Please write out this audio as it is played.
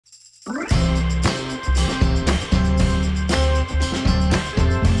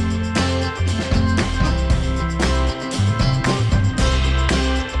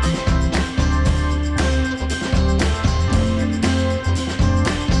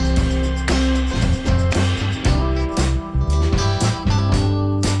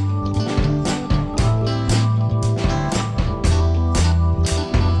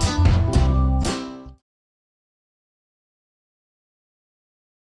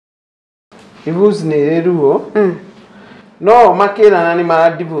Divorce nĩ ruo. No makĩrana nĩ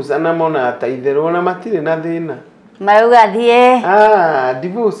mara divorce ana mona ta itherũ na matirĩ na thĩna. Marauga thiĩ.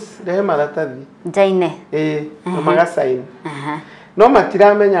 Divorce rehe maratathi. Njaine. Na magasign. No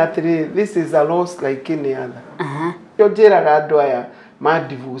matiramenya atĩrĩ, this is a loss like any other. Yo njĩraga andũ aya ma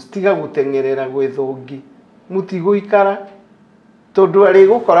divorce tiga gũtengerera gwĩthũngi. Mũtigũikara tondũ arĩ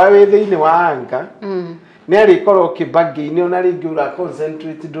gũkora wĩ thĩinĩ wa anga. Nĩ arĩkorwo kĩbangi-inĩ ona rĩngĩ ũra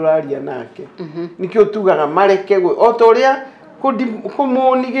concentrate ndũraria nake. Nikĩo tugaga mareke o ta ũrĩa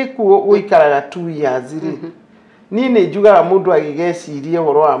kũmũni gĩkuũ gũikaraga 2 years rĩ. Niĩ nĩ njugaga mũndũ agĩgeciria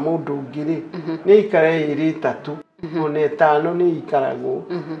ũhoro wa mũndũ ũngĩ rĩ, nĩ ikare ĩrĩ 3 ona 5 nĩ ikaragwo.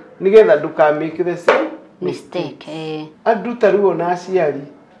 Nĩgetha ndũkamake the same mistake. Andũ tarũ ona aciari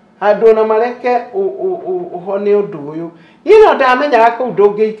handũ ona mareke ũhone ũndũ ũyũ. Ino ndamenyaga kũu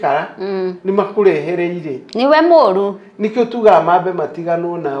ndũngĩikara nĩ makũrehereire. Niwe mũru. Nikĩo tugaga mambe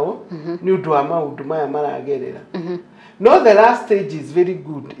matiganwo nao nĩ ũndũ wa maũndũ maya maragerera. No the last stage is very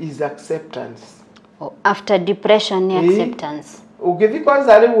good is acceptance. After depression ni acceptance. Ũngĩthi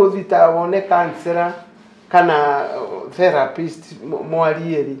kwanza rĩu ũthita wone counselor kana therapist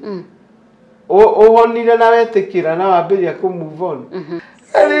mwarieri. Ũhonire na wetĩkĩra na wambĩrĩria kũ move on.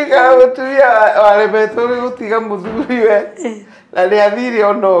 Arĩga gũtuia waremetwo nĩ gũtiga mũthuriwe na nĩ athire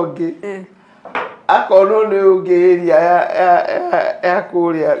ona ũngĩ. Akonwo nĩ ũngĩria ya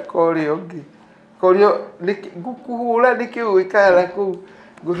kũrĩa ũngĩ. Kũrĩa ngũkũhũra nĩkĩ gwĩkara kũu.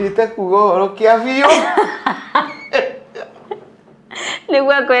 Ngũthiĩte kuga ũhoro kĩa biũ.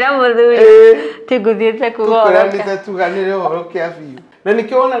 Nĩguo kwĩra mũthuri ti ngũthiĩte kuga ũhoro. Tũkũranĩte tuganĩre ũhoro kĩa biũ. Na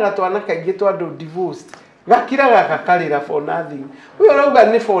nĩkĩo wonaga twana kaingĩ twa andũ divorced. Gakiraga gakarĩra for nothing. Uyo rauga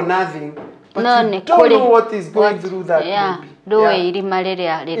nĩ for nothing. But no, you don't know what is going through that baby. Ndũĩ irima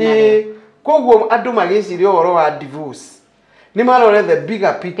rĩrĩa rĩnarĩ. Koguo andũ magĩciria ũhoro wa divorce. Nĩ marore the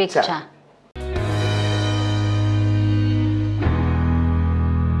bigger picture.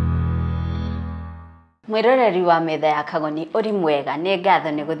 Mwiroreri wa metha ya Kagoni uri mwega nĩ ngatho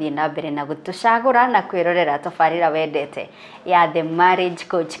nĩ gũthiĩ na mbere na gũtucagũra na kwĩrorera tabarĩra wendete ya The Marriage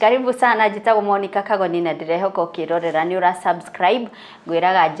Coach. Karibu sana, njĩtagwo Monica Kagoni na ndĩrehoka ũkĩrorera nĩ ũra subscribe.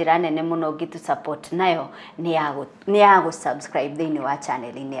 Ngwĩraga njĩra nene mũno ũngĩtu support nayo nĩ ya gũ-subscribe thĩinĩ wa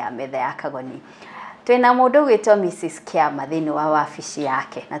channel-inĩ ya metha ya Kagoni. Twĩna mũndũ gwĩtwo Mrs. Kiama thĩinĩ wa wabici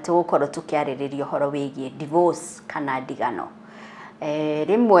yake na tũgũkorwo tũkĩarĩrĩria ũhoro wĩgiĩ divorce kana ndigano.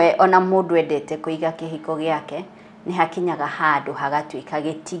 Rimwe ona mũndũ endete kũiga kĩhiko gĩake nĩ hakinyaga handũ hagatuĩka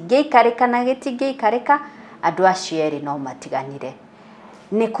gĩtingĩikarĩka na gĩtingĩikarĩka, andũ acio erĩ no matiganire.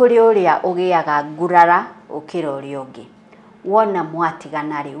 Nĩ kũrĩ ũrĩa ũgĩaga ngurara ũkĩra ũrĩa ũngĩ. Wona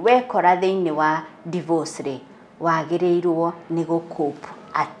mwatigana rĩ, wekora thĩinĩ wa divorce rĩ, wagĩrĩirwo nĩ gũcope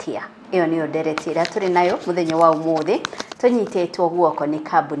atĩa. Iyo niyo ndereti ĩrĩa tũrĩ nayo mũthenya wa ũmũthĩ. Tũnyitĩtwo guoko nĩ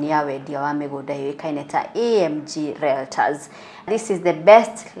kambuni ya wendia wa mĩgũnda yũĩkaine ta AMG Realtors. This is the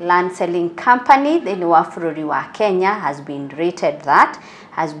best land selling company thĩinĩ wa bũrũri wa Kenya, has been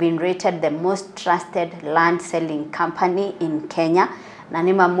rated the most trusted land selling company in Kenya. Na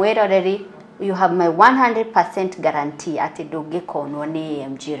nĩ mamwĩroreri, you have my 100% guarantee ati ndũngĩkonwo nĩ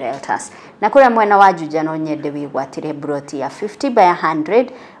AMG Realtors. Na kũrĩa mwena wa Juja no nyende wĩgwatĩre broti ya 50 by 100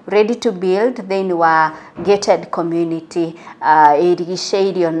 ready to build thĩinĩ wa gated community,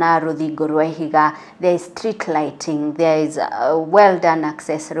 irigicĩirio na rũthingo rwa ihiga. There is street lighting, there is well done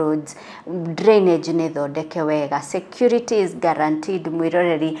access roads, drainage nĩ thondeke wega, security is guaranteed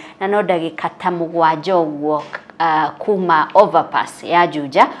mwĩroreri, na no ndagĩka ta 7 ũguo kuma overpass ya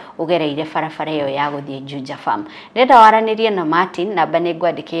Juja ugereire barabara ĩyo ya gũthiĩ Juja Farm. Ndĩrenda waranĩrie na Martin, namba nĩ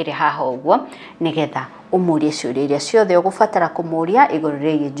ngwandĩkĩire haha ũguo nĩgetha ũmũrie ciũria iria ciothe ũgũbatara kũmũria igũrũ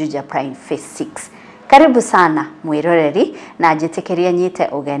rĩgiĩ Juja Prime Phase 6. Karibu sana mwĩroreri na njĩtĩkĩria nyite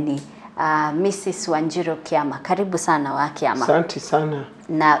ũgeni Mrs. Wanjiru Kiama. Karibu sana wa Kiama. Asante sana.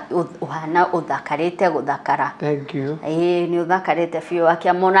 Na uhana uthakarite guthakara. Thank you. Ni uthakarite biũ wa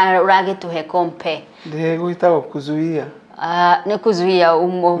Kiama, ona uragĩtũhe kompe. Gwĩtagwo kuzuia. Nĩ kuzuia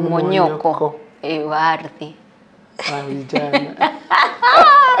umonyoko wa ardhi. Vijana.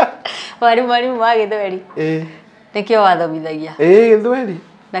 Mwarimu wa Gĩthweri. Nĩkĩo wathomithagia? Gĩthweri.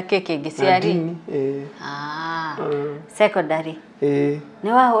 Na kĩngĩ ciari? Secondary.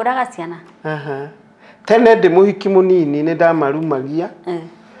 Nĩ wahũraga ciana? Tene ndĩ mũhiki mũnini nĩ ndamarumagia.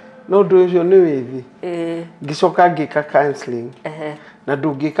 No ũndũ ũcio nĩ wĩthi. Ngĩcoka ngĩka counseling. Na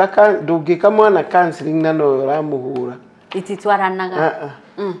ndũngĩka mwana counseling na no ũramũhũra. Ititwaranaga.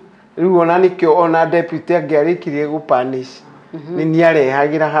 Rĩu ona nĩkĩo ona deputy angĩarĩkirie gũpanish. Nĩ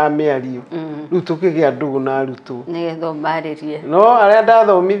nĩarehagĩra ha mĩario. Rĩu tũkĩgĩa ndũgũ na arutwo. Nĩgetha marĩrie. No arĩa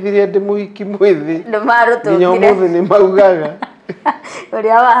ndathomithirie ndĩ mũhiki mwĩthĩ. Nĩmarũtũngire. Nginya ũmũthĩ nĩ maugaga.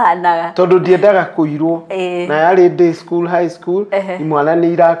 Uria wahanaga. Tondu ndiendaga kuirwo. Na yari day school, high school, imwana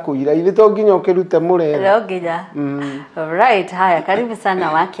ni irakuira. Ithi to nginya ukirute murera. No nginya. Right, haya karibu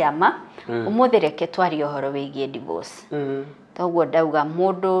sana Wakiama. Umuthi reke twarie uhoro wigie divorce. Toguo ndauga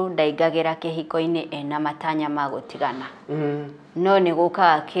mundu ndaigagira kihiko-ini ena matanya ma gutigana. No ni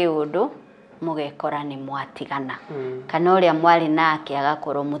gukaga kiundu mugekora ni mwatigana. Kana uria mwari nake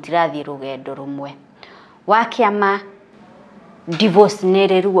agakorwo mutirathii rugendo rumwe. Wakiama divorce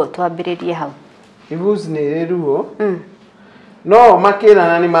nere ruo twambiririe hau. Divorce nere ruo? No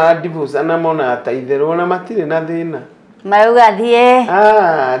makirana ni mara divorce ana mona ta itherwo na matire na thina. Marauga thie.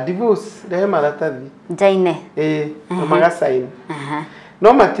 Divorce rehe maratathi. Jaine. No magasign.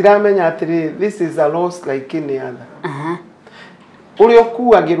 No matiramenya atiri this is a loss like any other. Uri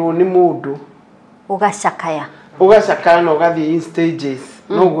okuagirwo ni mundu ugacakaya. Ugacakaya no gathi in stages.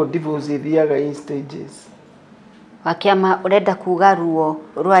 No go divorce ithiaga in stages. Wakiama urenda kuga ruo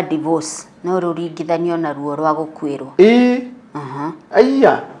rwa divorce no ruringithanio na ruo rwa gukwirwo.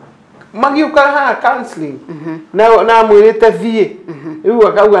 Aiya magiuka ha counseling na mwirite vie riu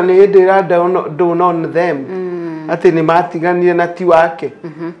akauga ni ndira down on them ati ni matiganire na ti wake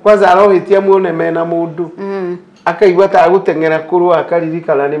kwanza arohitia muone mena mundu akaigwa ta gutengera kurwa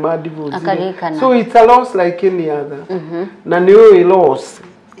akaririkana ni ma divorce. So it's a loss like any other. Na ni we loss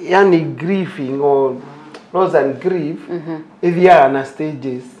yani grieving or loss and grief ithia na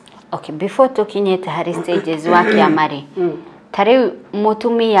stages. Okay, before tukinyete hari stages Wakiama ri tari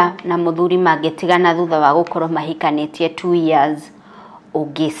mutumia na muthuri mangetigana thutha wa gukorwo mahikanitie 2 years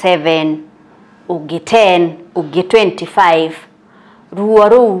ugi 7 ugi 10 ugi 25 ruo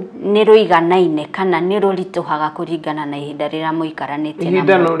ru ni ruiganaine kana ni rurituhaga kuringana na ihinda rira muikaranite na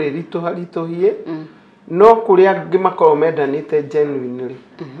ihinda no rituhie no kuria ngimakorwo mendanite genuinely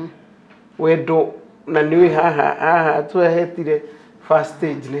wendo na ni haha twehetire first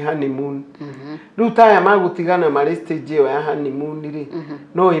stage ni honeymoon. Ruta ya magutigana mari stage ya honeymoon ri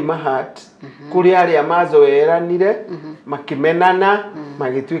no ima heart kuri aria mazoeranire makimenana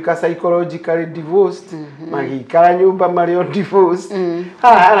magituika psychologically divorced magikara nyumba mari on divorced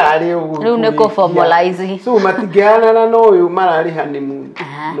ari ugu riu ne ko formalize so matigeana no uyu marari honeymoon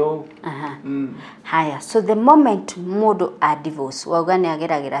no. Haya, so the moment mundu a divorce wauga ni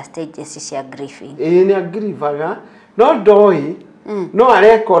ageragira stages cia grieving. Ni agrivaga no doi no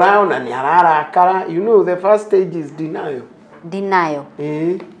arekora ona ni ararakara. You know the first stage is denial.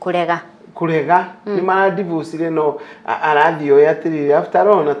 Kurega ni mara divorce ile no arathio yatiri after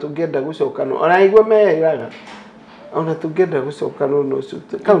all na tungenda gucokana ona igwe meiraga ona tungenda gucokana no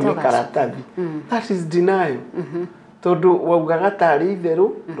sutu kauni karatathi. That is denial. Tondu waugaga tari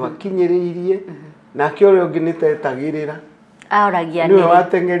itheru ndwakinyiriirie na kĩore ũngĩnitetagĩrĩra auragia niwe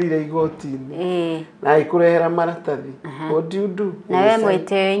watengerire igoti-inĩ na ikurehera maratathi. What do you do? Na we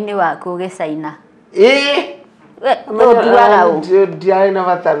mwĩtĩo-inĩ waku ũgĩcaina nduaga ndiarĩ na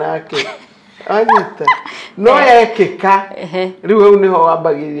bata nake anyita no ekĩka rĩu hau nĩho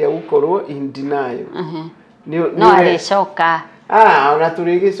wambagĩrĩria gũkorwo in denial. No arĩcoka ona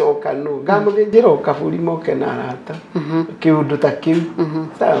turigicoka no ngamuthĩnjĩra ũkabũri moke na arata kĩũndũ ta kĩu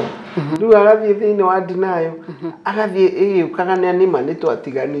sawa. Rĩu agathiĩ thĩinĩ wa denial agathiĩ ĩgĩũkaga nĩanĩma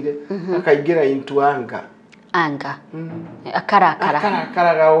nĩtwatiganire akaingĩra into anger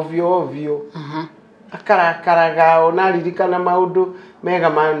akarakaraga ovyo akarakaraga ona aririkana maũndũ mega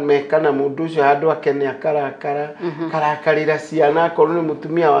mekana mũndũ ũcio handũ akene akarakarĩra ciana akorwo nĩ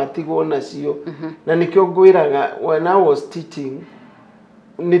mũtumia watigwo nacio. Na nĩkĩo ngwĩraga when I was teaching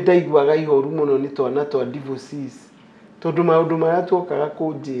nĩ ndaiguaga ihoru mũno nĩ twana twa divorces tondũ maũndũ marĩa tuokaga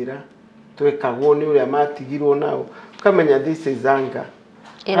kũnjĩra twekagwo nĩ ũrĩa matigirwo nao ukamenya this is anger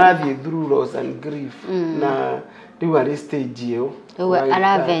arathiĩ through loss and grief na rĩu arĩ stage ĩyo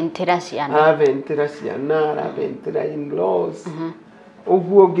araventera ciana araventera in-laws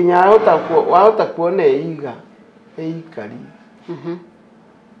uguo nginya wahota kuona eikari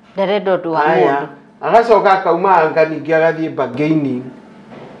ndarenda ũndũ wa mũndũ agacoka akauma anga ningĩ agathiĩ bargaining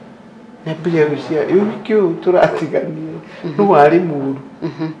nambia gũcia kĩu tũratiganire nĩ warĩ mũru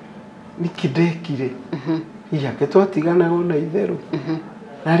nĩkĩ ndekire yake twatiganaga ona itherũ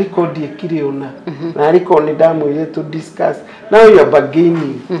na riko ndiekire ona na riko nĩ ndamwĩrire to discuss now you are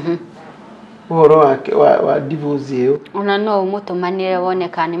bargaining uhoro wa divorce ĩyo ona no mũtũmanire wone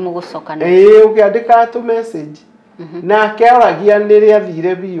kana nĩ mũgũcokana ũkĩandĩka tu message nake oragia nĩrĩ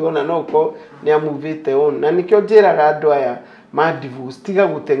athire biũ ona no ko nĩ amuvĩte on na nĩkĩo njĩraga andũ aya ma divorce tiga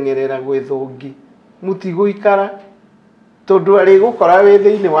gũtengerera gwĩthũngi mũtigũikara tondu ari gukora we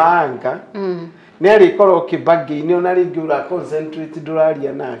thĩinĩ wa anga nĩ arĩkorwo kĩbangi-inĩ ona rĩngĩ ũra concentrate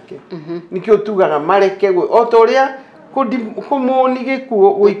ndũraria nake nikĩo tugaga mareke gwe o ta ũrĩa kumoni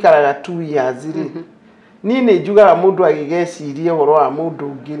gikuo guikaraga 2 years ri ni ne njugaga mundu agigeciria horo wa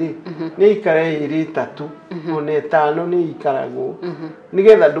mundu ngiri ni ikare iri 3 one 5 ni ikaragwo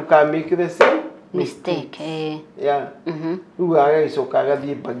nigetha ndukamake the same mistake yeah ugaga icoka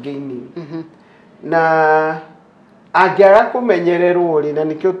gathie bangeini na angiaga kumenyererwo ri na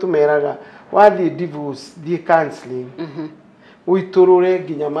nikio tumeraga wathie divorce thie counseling uiturure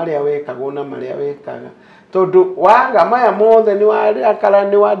nginya maria wekagwo na maria wekaga tondu waga maya mothe ni warakara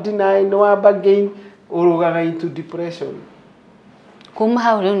ni wa deny ni wa bargain urugaga into depression kuma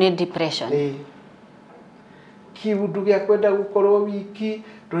hau riu ni depression kiundu gia kwenda gukorwo wiki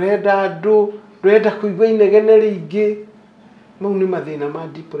ndurenda andu ndurenda kuigwa inegene ringi mau ni mathina ma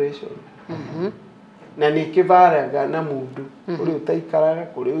depression na ni kivaraga na mundu uri utaikaraga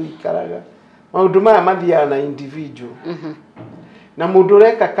kuri uikaraga maundu maya mathiaga na individual na mundu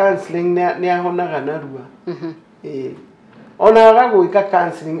reka counseling ni ahonaga narua ona agagwika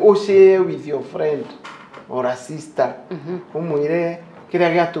counseling share with your friend or a sister umwire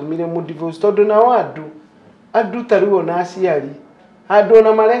kiria giatumire mu divorce tondu na andu taruo na aciari andu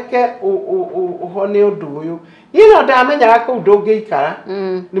na mareke uhone undu uyu ino ndamenyaga ku ndungiikara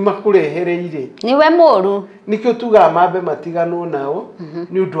ni makurehereire niwe muru nikio tuga mambe matigano nao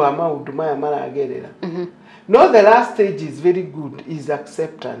ni undu wa maundu maya maragerera no the last stage is very good is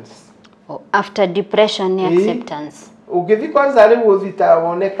acceptance after depression ni acceptance ugithi kwanza ri uthita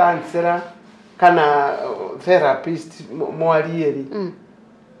wone counselor kana therapist mwarieri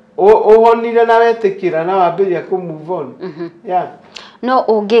uhonire na wetikira na wambiria ku move on yeah no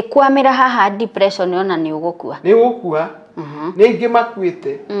ungikwamira haha depression yona ni ugukua ni ingi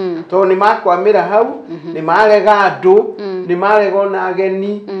makuite to ni makwamira hau ni marega andu ni marega na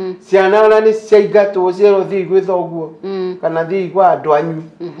ageni ciana ona ni ciaigatwo ciero thi gwithoguo kana thi gwa andu anyu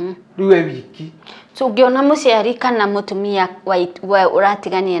riwe wiki ungiona muciari kana mutumia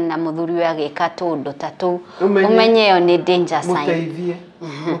uratigania na muthuri we agika tundu tatu umenye yo ni danger sign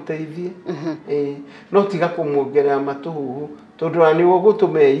muteithie no tiga kumuongerera matuhu tondu ani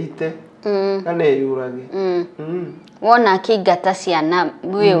gutumeite kana yurage wona kingata ciana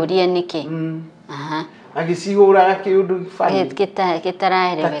wiurie niki agicihuraga kiundu fani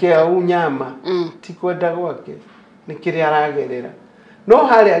kitarahereweka takia unyama ti kwenda gwake ni kiri aragerera no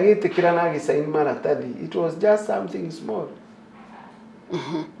hari agitikira na gisaini maratathi it was just something small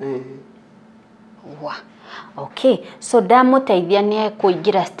wa okay so ndamuteithia ni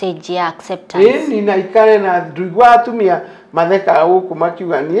kuingira stage ya acceptance ni na ikare na ndugwa atumia matheka guku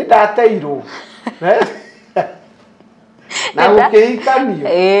makiuga ni ndateirwo na ukiikanio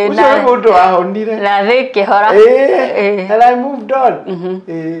ucio ni mundu ahonire na thike hora and I moved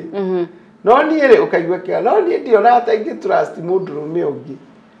on no ni ere ukaigwa kia no ni ndiona ata ingi trust mundu rume ungi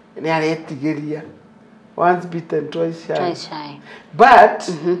ni aretigeria once bitten twice shy but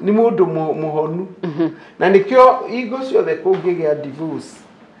ni mundu muhonu na nikio igo ciothe kungigia divorce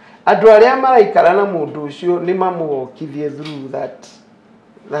andu aria maraikara na mundu ucio ni mamugokithie through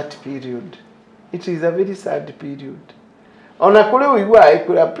that period. It is a very sad period. Ona kule uigwa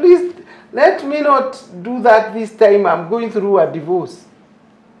ikura, please let me not do that this time. I'm going through a divorce.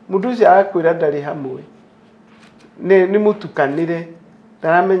 Mundu cia akwira ndari hamwe ni mutukanire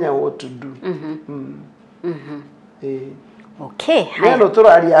ndaramenya what to do. Okay, hai no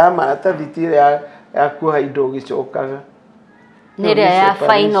turaria maratathi tire ya kuha indo gicokaga nire ya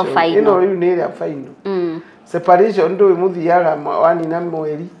final ino riu nire ya final separation ndo muthiaga wani na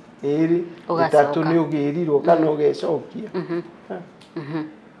mweri iri itatu ni ugirirwo kana ugecokia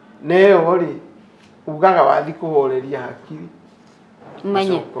neo ri ugaga wathi kuhoreria hakiri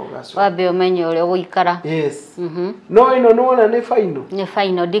menye wabe umenye uri guikara yes no ino nona ni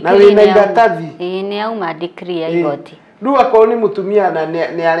final decree na iratathi ni auma decree ya igoti ndu akoni mutumia na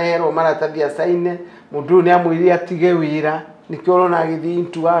ni areherwo maratathi asaine mundu ni amwiri atige wira nikio na githi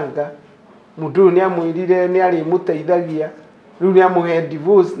into anga mundu ni amwirire ni ari muteithagia riu ni amuhe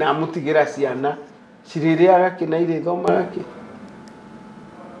divorce na amutigira ciana ciririaga kina ire thoma ki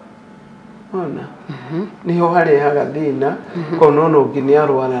ona niho harehaga thina kono no ngini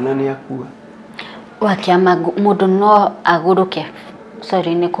arwara na ni akua wakiama mundu no aguruke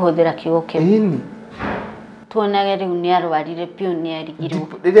sorry ni kuhuthira kiugo kiu tuonage riu ni arwarire piu ni arigirwo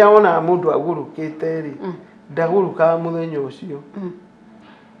riria ona mundu agurukite ri ndaguruka muthenya ucio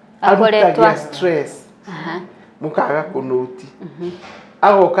akoretwa stress mukaga kunuti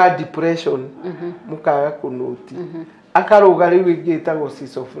agoka depression mukaga kunuti akaruga riu ingita go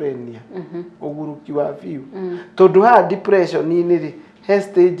schizophrenia uguruki wa view tondu ha depression ni ri he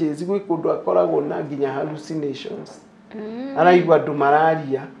stages gwi kundu akoragwo na nginya hallucinations araigwa ndu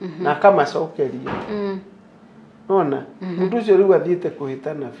mararia na kamacokeria Ona mundu ucio riu athiete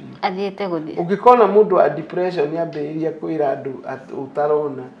kuhitana biu athiete guthii ungikona mundu wa depression yambiriria kwira andu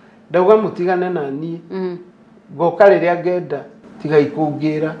utarona ndauga mutigane na nie ngoka riria ngenda tiga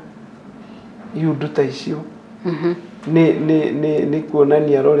ikungira iundu ta icio ni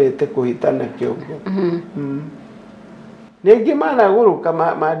kuonania arorete kuhitana kiongo ningi managuruka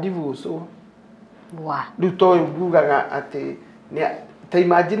ma divorce wa riu to ngugaga ati ta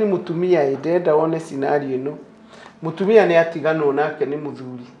imagine mutumia ndenda one scenario ino mutumia ni atiganwo nake ni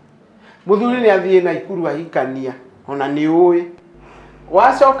muthuri ni athie na ikuru ahikania ona ni uwi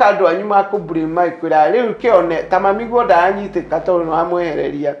wacoka andu anyu makubrima ikwira riu kione ta mamiguo ndanyitika tondu no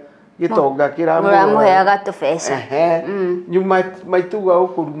amwehereria gitonga kiramuheaga tubeca nyuma maituga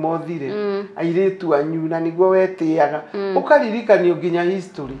ukuruma uthire airitu anyu na niguo wetiaga ukaririkanio nginya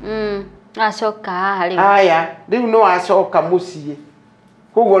history acoka hari aya riu no acoka mucie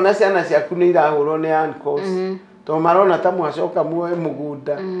koguo na ciana ciaku ni irahurwo ni uncles to marona ta mwacoka muoe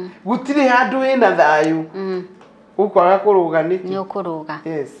mugunda gutire handu wina thayu ukwaga kuruganiki ni ukuruga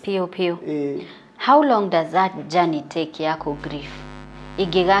yes pio how long does that journey take ya ku grief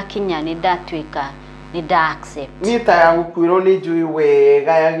igigakinya ni ndatwika ni da accept ni ta ya gukwirwo ni njui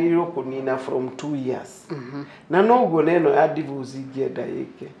wega yagirwo kunina from 2 years na noguo neno ya divorce ingienda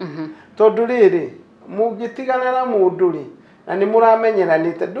yike tondu riri mungitigana na mundu ri na ni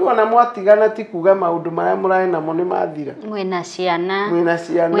muramenyeranite ndona mwatigana ti kuga maundu maria murai namo ni mathira mwina ciana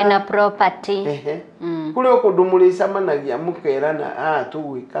mwina property kuri ukundu muricamanagia mukerana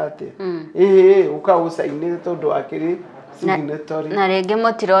tugwika atia uka usainire tondu akiri signatory na ringi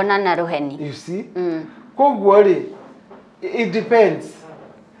mutirona na ruheni you see koguo ri it depends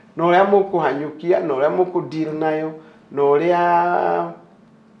no ria mukuhanyukia no ria muku deal nayo no ria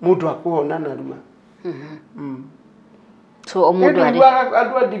mundu akuhona narua so omundu ari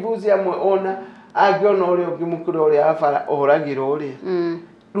andu a divorce amwe ona angiona uri ungimukura uri afara oragirwo uri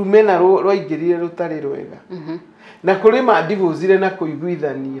rumena rwaingirire rutari rwega na kuri ma divorce na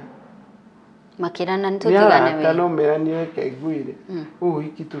kuiguithania makirana ntutigane we kana meranie kaiguire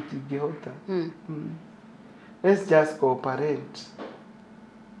hiki tutingihota let's just cooperate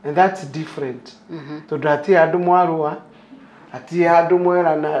and that's different tondu ati andu mwarua ati andu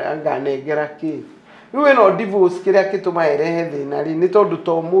mwerana anganengera ki riu no divorce kiria kituma erehe thina ri ni tondu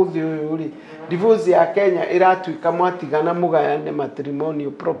to muthi uyu ri divorce ya Kenya iratuika mwatigana mugayane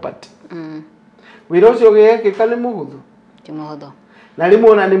matrimonial property wira ucio gikika ni muhuthu ti muhuthu na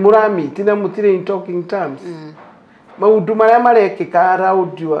rimona ni muramiti na mutire in talking terms maundu maria marekika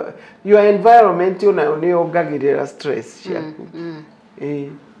around your environment una ni ongagirira stress ciaku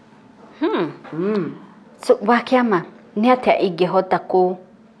so wakiama ni atia ingihota ku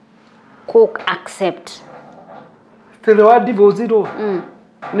accept tele wa divorce ro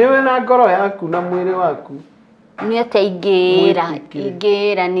niwe na ngoro yaku na mwiri waku ni atia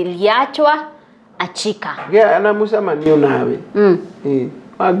ingira niliachwa achika gea na mucamanio nawe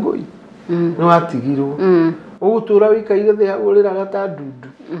wangoi no atigirwo ugutura wikaire thi agurira gatandundu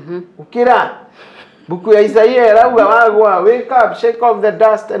ukira buku ya Isaia erauga wagwa wake up shake off the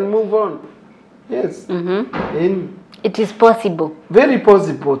dust and move on yes it is possible very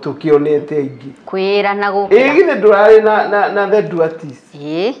possible tukionete ingi kwira na gukira githe ndurari na the duatis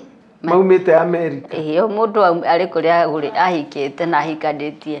maumite America o mundu ari kuria guri ahikite na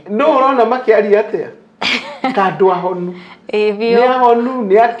ahikanditie no urona makiaria atia tandu ahonu ni ahonu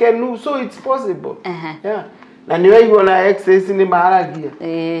ni akenu so it's possible yeah na ni waigua na excess ni maragia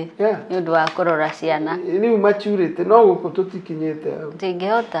yeah ni undu wa kurora ciana ni maturite no guko tutikinyete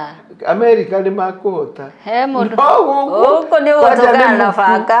tingihota America ni makuhota he mundu uko ni gutugana na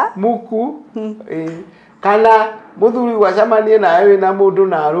banga muku kana muthuri wacamanie nawe na mundu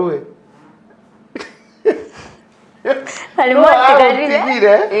na aruhe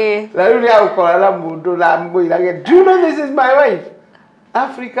alimwatigirire la riu ya ukora na mundu na mwirage do you know this is my wife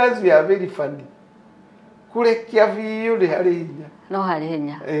Africans we are very funny kurekia biu ri hari hinya no hari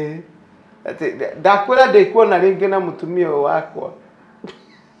hinya ati ndakwira ndikuona ringi na mutumia wakwa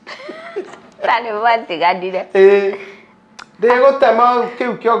tani watigadire ndigutema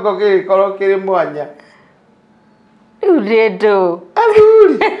kiu kiongo gikorwo kiri mwanya riu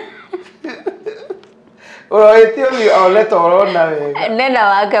aruri oitio ni oleta orona wega nena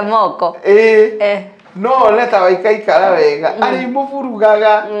wake moko no oleta waikaikara wega ari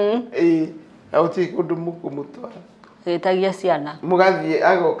muburugaga auti kundu mukumutwara gitagia ciana mugathie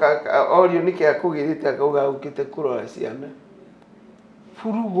agoka orio niki akugirite akauga ukite kurora ciana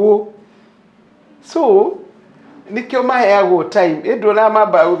furugo so nikio maheagwo time ndona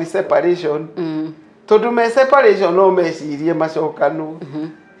mamba uthi separation tondu me separation no mecirie macokanu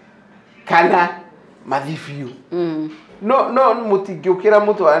kana mathibiu no mutingiukira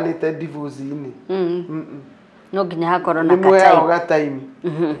mutwaranite divorce-ini no nginya hakorwo na time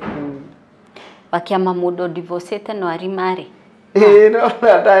bakiama mundu divorce no ari mari no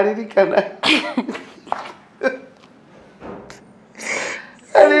ndaririkana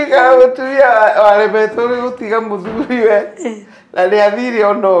Arika utuya wale betori gutiga muthuri we na ni athire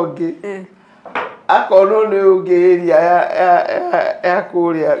onongi akono ni ungiria ya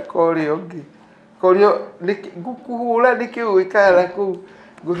kuria korio ngukuhura nikiuikara ku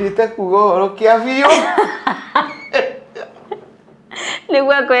nguthiite kuga horo kia biu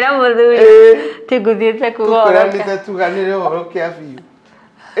niguo kwira muthuri ti nguthiite kuga horo kwira nitatuganire horo kia biu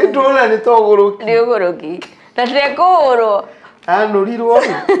indona ni toguruki tatire kuhurwo anurirwo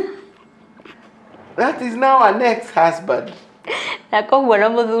that is now an ex-husband na koguo na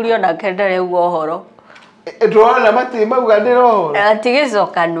muthuri ona kendere ugo horo ndona mati mauganire horo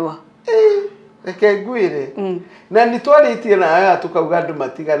atigicokanwo reke ngwire na nitwaritie na tukauga andu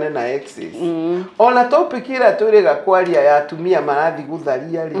matigane na exes ona topic ira turiga kwaria ya atumia marathi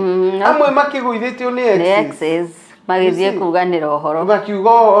gutharia ri amwe makiguithitio ni exes magithie kuganira uhoro makiuga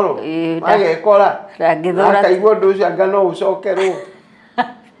uhoro magekora ngithura akaigua ndu ucio anga no ucokerwo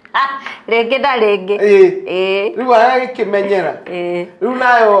rege riu aragikimenyera riu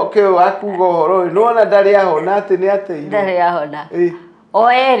nayo kio akuga uhoro nona ndari ahona ati ni ateire ndari ahona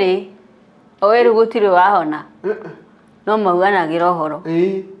oeri gutiri wahona no mauganagira uhoro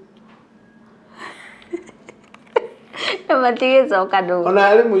matigicoka ndu ona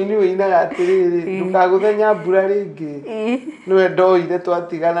ari muini winaga atiriri ndukaguthe nyambura ringi niwe ndoire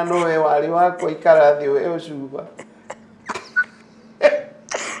twatigana nowe wari wakwa ikara thi we ucuba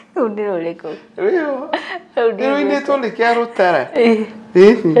undiruriko riu ni tulikia rutara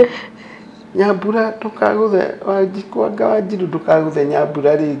nyambura ndukaguthe wanjikwanga wanjiru ndukaguthe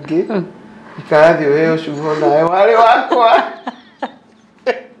nyambura ringi ikara thi we ucuba nawe wari wakwa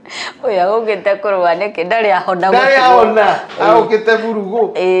oya ugite kurwane ke ndari ahona augite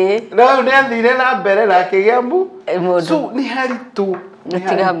burugo no ni athire na mbere na kigia mu so ni haritu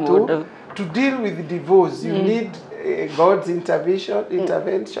to deal with divorce you need God's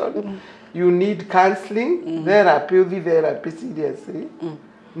intervention you need counseling therapy seriously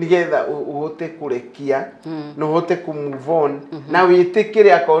nigetha uhote kurekia no uhote ku move on na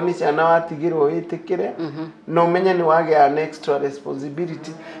witikire akoni ciana watigirwo witikire no menye ni wagia an extra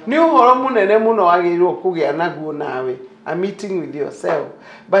responsibility ni uhoro munene muno wagirwo kugia naguo nawe a meeting with yourself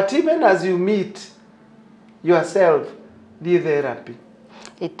but even as you meet yourself the therapy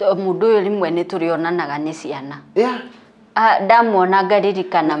ito mundu uyu rimwe ni turionanaga ni ciana ndamwona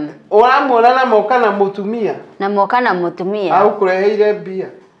ngaririkana uramwona na moka na mutumia au kureheire mbia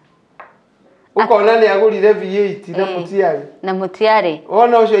ukona ni agurire V8 na mutiari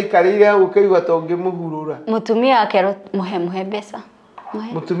ona ucio ikarire ukeigwa tongi muhurura mutumia akero muhe mbeca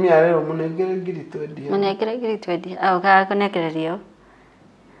mutumia rero munengere ngiri 20 au kakonekererio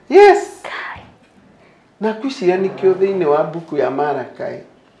yes na kwiciria nikio thiini wa buku ya Marakai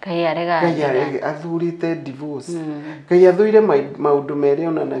Kai arega athurite divorce Kai athuire maundu meri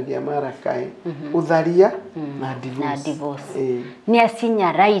onanagia Marakai utharia na divorce ni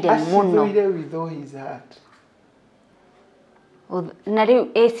asinyaraire muno athuire with all his heart na riu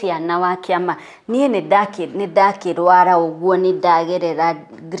ciana wakiama nie ni ndakirwara uguo ni ndagerera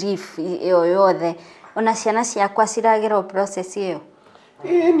grief iyo yothe ona ciana ciakwa ciragera process iyo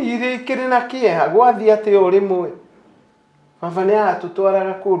ni irikire na kieha gwathi ati o rimwe baba ni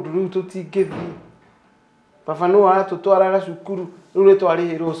atutwaraga kundu riu tutingithi baba no atutwaraga cukuru riu ni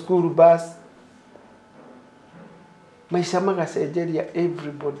twarihirwo school bus maisha magacenjeria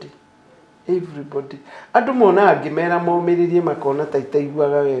everybody andu mona angimera momiririe makona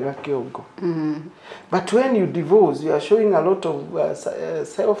taitaiguaga wega kiongo but when you divorce you are showing a lot of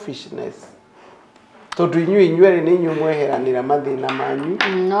selfishness tondu inyuĩ ni inyuĩ mweheranĩra mathĩna manyu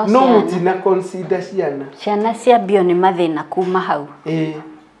no mutina consider ciana ciambio ni mathĩna kuma hau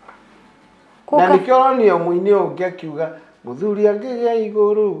na nikĩonio mũini ũngĩ akiuga mũthuri angĩgĩa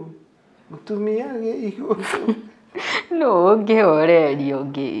igũrũ mutumia agĩa igũrũ no ngĩhorerio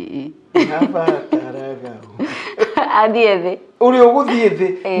ngĩ nabataraga athiĩ thĩ ũrĩa ũgũthiĩ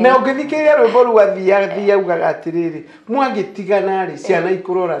thĩ na ũngĩthikĩrĩria rwĩmbo rũu athiĩ augaga atĩrĩrĩ mwagĩtigana rĩ ciana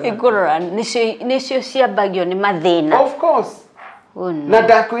ikũrora nicio ciambagio ni mathĩna of course na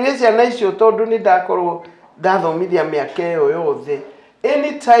ndakwĩre ciana icio tondũ ni ndakorwo ndathomithia mĩaka ĩyo yothe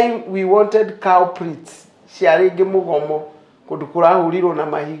anytime we wanted culprits ciarĩ ingĩ mũgomo kũndũ kũrahurirwo na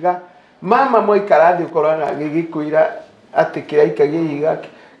mahiga mama mwaikara thĩ ũkoraga gĩgĩkwĩra atĩ kĩraikagia ihiga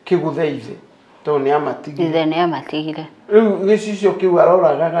kĩgũthe ithe tondũ nĩ amatigire rĩu gĩcicio kĩu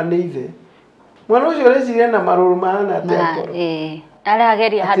aroragaga nĩ ithe mwana ucio reciria na maruru maana tekoro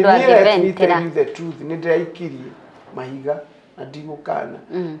arageria handu angiventera the truth ni ndiraikirie mahiga na ndigukana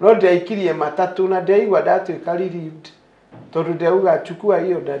no ndiraikirie matatu na ndiraigua ndatuika relieved tondu ndauga chukua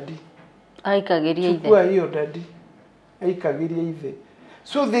hiyo dadi aikagiria ithe chukua hiyo dadi aikagiria ithe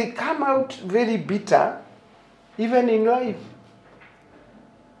so they come out very bitter even in life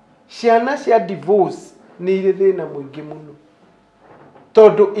ciana cia divorce ni ire thina muingi muno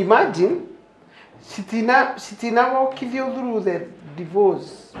tondu imagine sitina walkithio through the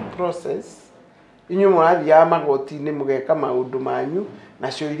divorce process inyu murathia magoti-ini mugeka maundu manyu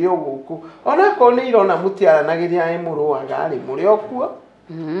na cio irio guku ona ko ni irona mutiaranagiria ai muruaga ari muri okuo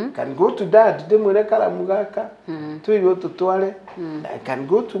can go to dad ndimwire karamu gaka tuirio tutware I can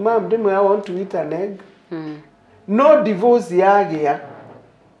go to mom ndimwire I want to eat an egg no divorce yagia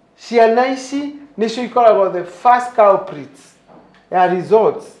ciana ici nicio ikoragwo the first culprits ya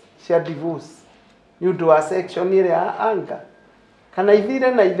results cia divorce nĩũndũ wa section ile ya anga kana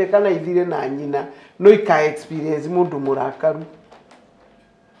ithire na ithe kana ithire na nyina no ika experience mundu murakaru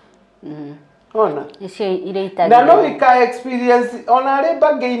ona icio ile itagia na no ika experience ona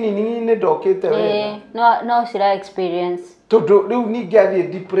reba gaini ni ndokite wega no sira experience tondu riu ningi athie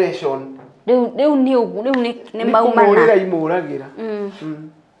depression riu ni maumana murira imuragira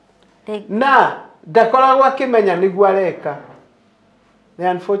na ndakoragwo akimenya niguo areka the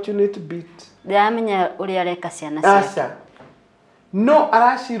unfortunate bit ndamenya uri areka ciana cia asa no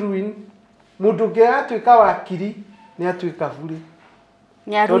araciruin mundu ngegatuika wakiri ni atuika buri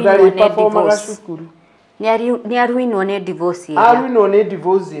ni aruinwo ni divorce ni aruinwo ni divorce aruinwo ni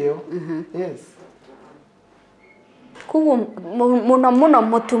divorce iyo yes kugu muno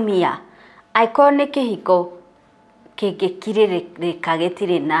mutumia aiko ni kihiko kingikirika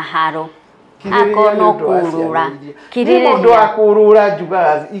gitire na haro akono kurura kirire mundu akurura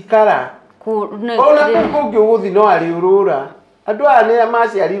njugaga ikara ona kungi uguthi no ari urura andu aya ni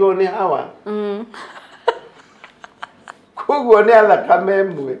maciarirwo ni hawa kuguo ni athakame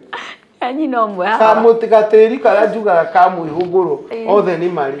imwe ani no mwe hawa kamutigatiri kara njugaga kamwihuguru othe ni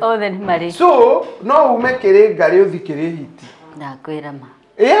mari so no ume kiringari uthikire hiti ndakwira ma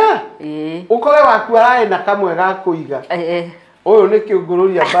ukore waku arae na kamwe ga kuiga uyu ni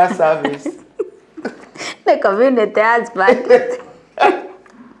kiungururia bus service the community husband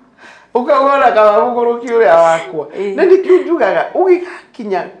ukagora kama muguruki uria wakwa na nikiujugaga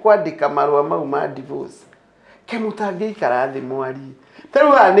ugikinya kwandika marua mau ma divorce ke mutangiikara thi mwari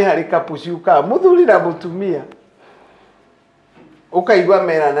taruga ni hari kapuciuka muthuri na mutumia ukaigwa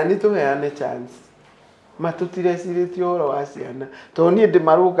mera na nituheane chance matutire ciriti oro wa ciana to ni ndi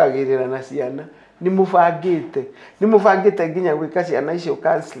marukagirira na ciana ni mubangite nginya gwika ciana icio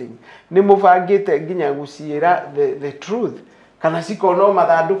counseling ni mubangite nginya guciira the truth kana cikono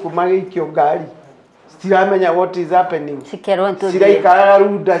mathanduku magikio ngari stiramenya what is happening ciraikara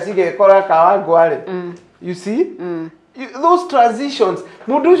runda cigekora kawangware you see those transitions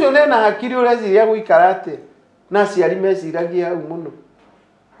mundu ucio nena hakiri ureciria guikara ate na ciari meciragia hau muno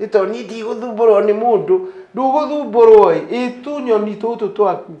ito ni ndi guthumbũrwo ni mundu nduguthumbũrwo itunyoni tutu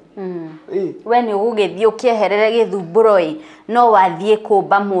twaku we ni ugithii ukieherere githumbũrwo no wathie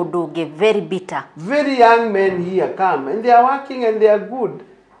kumba mundu ungi very bitter very young men here come and they are working and they are good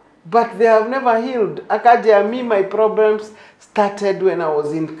but they have never healed akaja me my problems started when I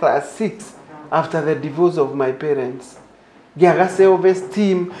was in class 6 after the divorce of my parents giaga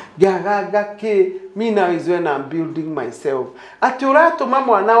self-esteem giaga me now is when I'm building myself ati uratuma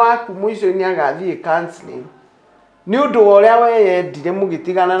mwana waku mwisho ni agathie counseling ni undu uria weyendire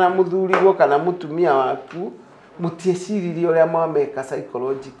mugitigana na muthurigwo kana mutumia waku mutieciririe uria mwameka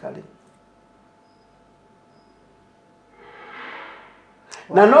psychologically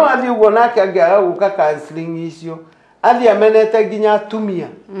na no athi uguo nake angiaga guka counseling icio athi amenete nginya atumia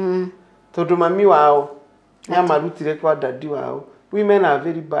tondu mami wao nyamarutire kwa dadi wao women are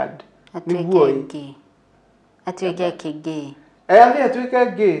very bad atuike kingi athi atuike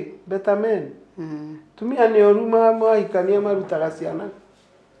gay better men tumia ni oruma mahikania marutaga ciana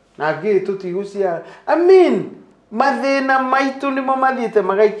na gay tutigucia I mean mathina maitu nimo mathiete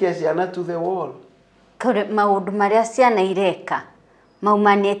magaikia ciana to the wall kore maundu maria ciana ireka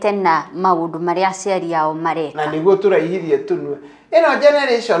maumanite na maundu maria aciari ao mareka na niguo turaihirie tunwe ino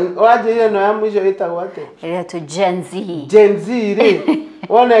generation wajire no ya mwisho itagwo ate ile to Gen Z ri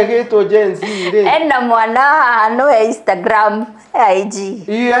wona gitwo Gen Z ri ena mwana no Instagram IG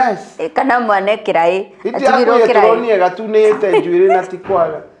yes kana mwana kirai atigiro kirai ni gatunite njuire na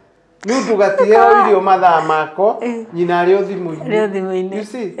tikwaga ni undu gatiheo irio mathaa mako nyina ari othimu-ini you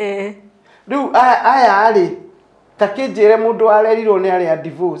see riu aya ari takinjire mundu arerirwo ni ari a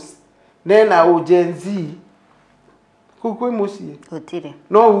divorce Nena o Gen Z. Kukui musie. Gutire.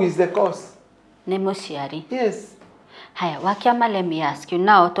 No, who is the cause? Nĩ mũciari. Yes. Haya, wakiama, let me ask you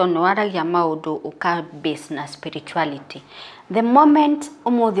now, tondũ waragia maũndũ ũka base na spirituality. The moment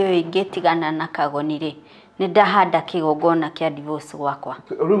ũmũthĩ ũyũ ingĩtigana na Kagoni rĩ, nĩ ndahanda kĩgongona kĩa divorce gwakwa.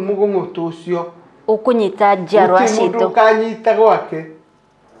 Rĩu mũgũng'ũtũ ũcio Ũkũnyita njiarwa citũ. Mũndũ ũkanyita gwake.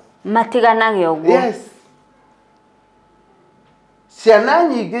 Matiganage ũguo. Yes. Ciana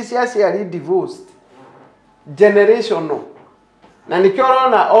nyingĩ cia ciari divorced. Generational. Na nikio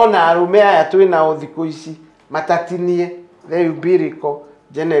ona arume aya twina thikũ ici matatinie the umbilical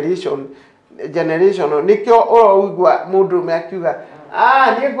generational nikio ũraigua mũndũ me akiuga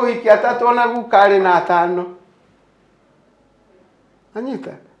nĩ ngũhikia atatũ ona gũkarĩ na atano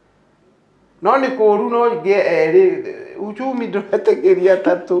anyita no nĩ kũru no ngĩ erĩ uchumi ndũretĩkĩria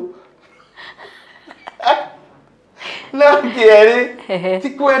atatũ no ngĩ ti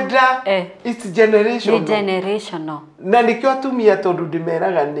kwenda it's generational. Generational. Na nikio atumia tondu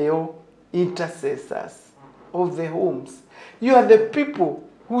ndimeraga nĩo intercessors of the homes. You are the people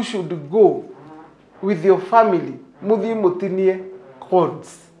who should go with your family. Muthi mutinie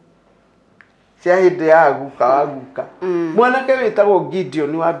codes. Cia hĩndĩ ya aguka. Mwanake wĩtagwo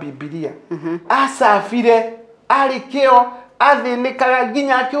Gideon wa Biblia. Acabire arĩ kĩo athĩnĩkaga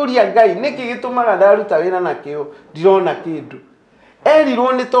nginya akĩũria Ngai nĩkĩ gĩtũmaga ndaruta wĩra na kĩo ndirona kĩndũ.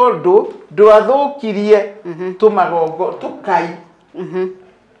 Erirwo nĩ tondũ ndwathũkirie tũmagongo tũkai.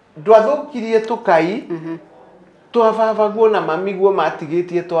 Ndwathũkirie tũkai twababagwo na mamiguo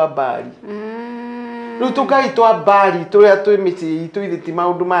matigĩtie twa mbari. Rĩu tũkai twa mbari tũrĩa twĩ mĩciĩ itũ ithe ti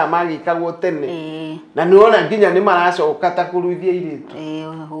maũndũ maya magĩkagwo tene. Na nĩwona nginya nĩ maracoka ta kũruithia irĩtu.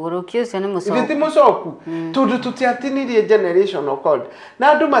 Ũgũrũki ũcio nĩ mũcoku. Ithe ti mũcoku tondũ tũtiatinirie generational code.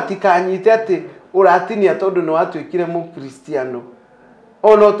 Na andũ matikanyite atĩ ũratinia tondũ nĩ watuĩkire mũkristiano.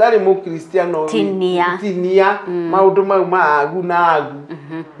 Ona ũtarĩ mũkristiano tinia maũndũ mau maagu na agu.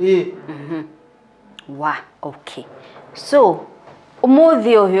 Wa, okay. So,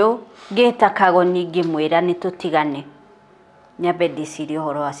 ũmũthĩ ũyũ ngĩta Kagoni ngĩmwĩra nĩ tũtigane. Nyambe ndĩcirie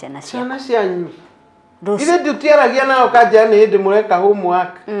ũhoro wa ciana ciakwa. Ciana cianyu. Ithe ndutiaragia nao kanjĩra nĩ hĩndĩ mũreka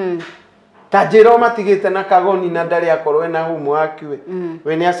homework. Ta njĩra matigĩte na Kagoni na ndarĩ akorwo ena homework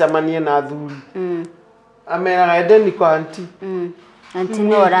we nĩ acamanie na athuri. Ameraga endeni kwa auntie. Auntie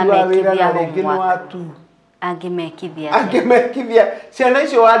no ũramekithia homework. Angĩmekithia. Ciana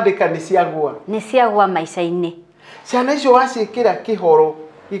icio wandĩka nĩ ciagwa. Nĩ ciagwa maica-inĩ. Ciana icio waciĩkĩra kĩhoro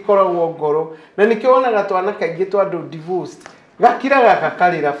gĩkoragwo ngoro. Na nĩkĩo wonaga twana kaingĩ twa andũ divorced. Gakiraga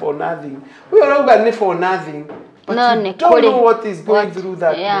gakarĩra for nothing. Ũyũ ũrauga nĩ for nothing. But no, you don't know what is going through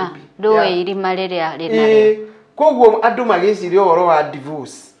that baby. Ndũĩ irima rĩrĩa rĩnarĩ. Koguo andũ magĩciria ũhoro wa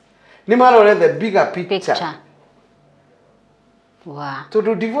divorce. Nĩ marore the bigger picture. Wow.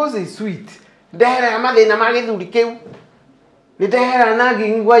 Tondũ divorce is sweet. Ndehera mathĩna ma gĩthuri kĩu. Nĩ ndehera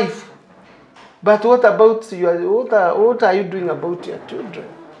nagging wife. But what about what are you doing about your children?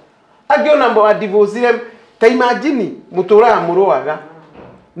 Agiona mbo divorce them. Ta imagine mũtũraga mũrũaga.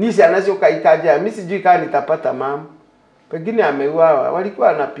 Ni ciana cio kaikaja mimi sijui kama nitapata mama. Pengine ameuawa walikuwa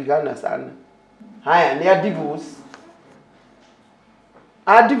wanapigana sana. Haya ni a divorce.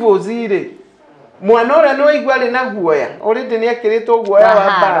 A divorce ile mwana ũrĩa nĩ waigua arĩ na guoya already nĩ akĩrĩtwo guoya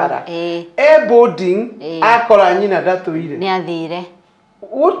wa bara boarding akora nyina ndatũire nĩ athire.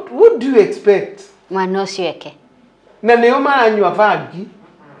 What do you expect? Mwana ũcio eke na nĩo maranyua vangi,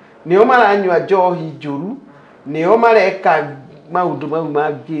 nĩo maranyua njohi njũru, nĩo mareka maũndũ mau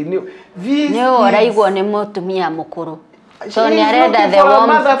mangĩ nĩo ũraigua nĩ mũtumia mũkũrũ so nĩ arenda the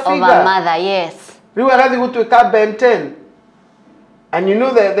warmth of a mother. Yes, rĩu agathi gũtuĩka Ben 10. And you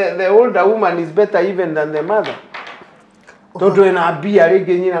know the older woman is better even than the mother. Tondu ena bia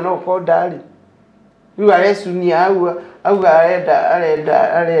rĩngĩ nyina no ko ndari. Rĩu aresunia au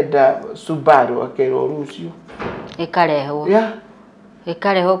arenda Subaru akerwo rũcio. Ikarehwo.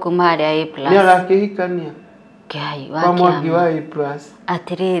 Ikarehwo kuma harĩa A+. Nĩ agakĩhikania. Ngai wa mwangi wa A+.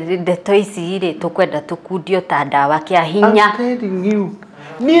 Atirĩrĩ ndeto ici rĩ tũkwenda tũkundio ta ndawa kĩa hinya. I'm telling you.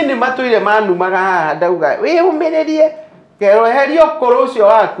 Niĩ nĩ matũire manumaga haha ndauga wĩyũmĩrĩrie kero herio koro ucio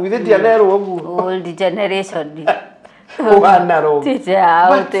waku ithe ndianerwo ũguo. Old generation. Wanaro. Teacher,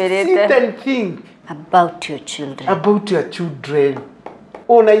 but sit and think about your children. About your children.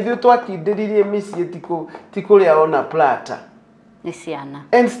 Ona ithuĩ twakindĩririe mĩciĩ tikũrĩa ona plata. Nĩ ciana.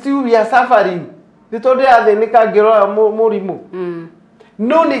 And still we are suffering. Nĩ tondũ athĩnĩka ngĩrora mũrimũ.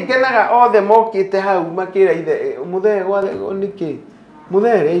 No nĩ ngenaga othe mokĩte hau makĩra ithe mũthee nĩkĩ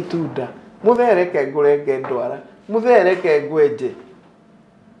mũthere itunda mũthere kengũrenge ndwara mũthere kengwenje.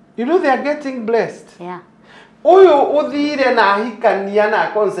 You know they are getting blessed. Yeah. uyu uthire na hikania na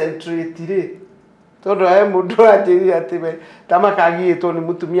concentrate ri tondu he mundu anjiri atiwe tamakagitwo ni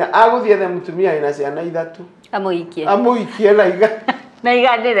mutumia aguthie the mutumia ina ciana ithatu amuikie na iga na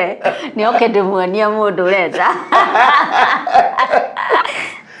iganire ni okende muonia mundu reza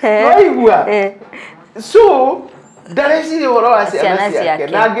oigua so ndareciria uhoro wa ciana ciake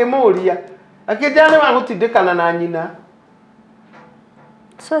na ngimuria akijane wa gutindikana na nyina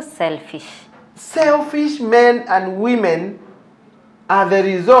so selfish men and women are the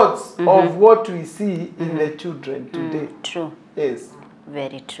results of what we see in the children today. True. Yes.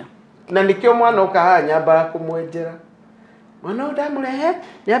 Very true. Na nikio mwana ukaha nyamba kumwenjera mwana ndamurehe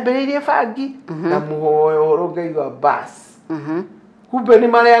nyambiririe bangi na muhoyo horo ngaiga bas kumbe ni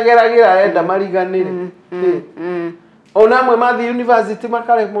mariageragira enda mariganire ona mwe mathi university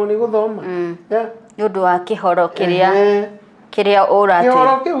makaremwo ni guthoma nundu wa kihoro kiria urate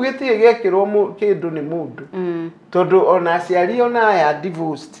kihoro kiu gitie gekirwo kindu ni mundu tondu ona aciari ona ya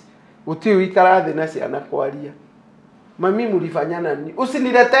divorced uti wikara thi na ciana kwaria mami mulifanyana ni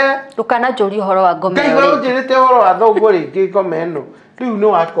usinilete ukana jori horo wa ngome ngai njirite horo wa thoguo ringi ngome no riu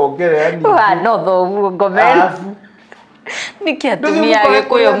no akongerera ni no thoguo ngome niki atumia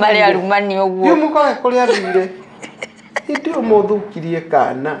gikuyu mari arumani uguo yu mukore kuria thire ndio muthukirie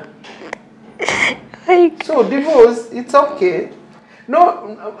kana so divorce it's okay no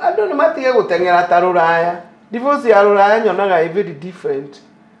andu ni matige gutengera taruraya divorce ya ruraya nyonaga very different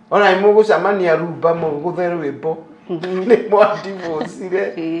ona imugucamania rumba muguthe rwimbo ni mwa divorce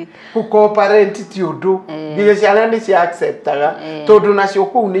ire ku cooperate ti undu nginya ciana ni cia acceptaga tondu nacio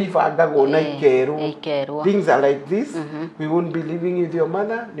kuu ni ibangagwo na ikerwo things are like this we won't be living with your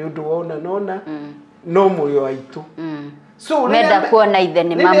mother ni undu wona nona no muyo aitu so meda kuona ithe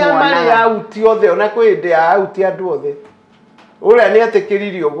ni mamwana ya uti othe ona kwende ya uti andu othe uria ni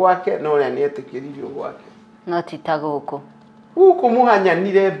atikiririo gwake no uria ni atikiririo gwake no titaguko guku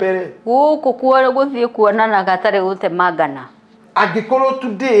muhanyanire mbere guku kuore guthie kuonana gatari gutemangana angikorwo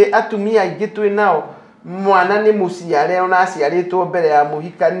today atumia aingi twi nao mwana ni muciare ona aciaritwo mbere ya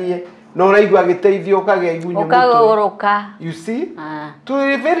muhikanie no uraigwa giteithio ukagea igunyu mutu ukagoroka you see to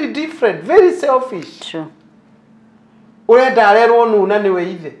very different very selfish true urenda arerwo nuna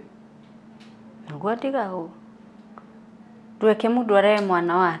niwe ithe ngwa tigago ndweke mundu are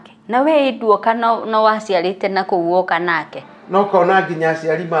mwana wake na we iduoka no waciarite na kuuoka nake no kona nginya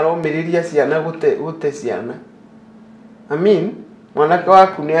aciari maromiriria ciana gute ciana mwanake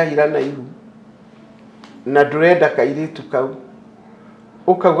waku ni ahira na ihu na ndurenda kairitu kau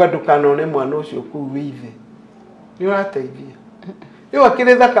ukauga ndukanone mwana ucio kuu withe ni urateithia yo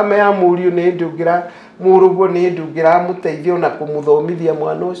akire thakame ya muriu ni ndungira muruguo ni ndungira muteithio na kumuthomithia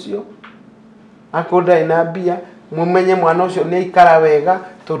mwana ucio akonda ina mbia mumenye mwana ucio ni ikara wega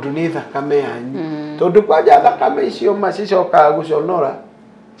tondu ni thakame yanyu tondu kwanja thakame icio macicokaga guconora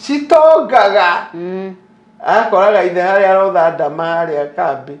citongaga akoraga ithe hari arotha mahari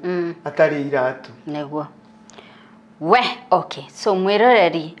akambi atari iratu neguo we okay so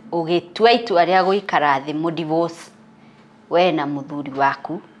mwiroreri ugitua itua ria guikara thi mu divorce we na muthuri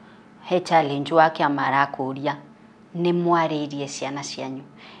waku he challenge wake amarakuria ni mwaririe ciana cianyu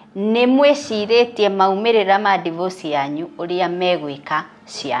ni mwiciritie maumirira ma divorce yanyu uria megwika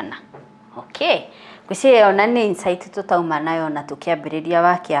ciana okay kwiciria ona ni insight tutauma nayo na tukiambiriria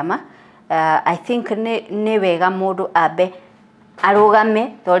wa kiama I think ni wega mundu abe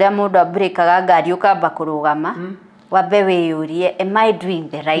arugame toria mundu abrekaga ngari ukamba kurugama wabe wiyurie am I doing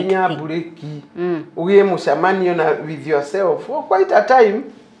the right thing bureki ugie mucamanio na with yourself for quite a time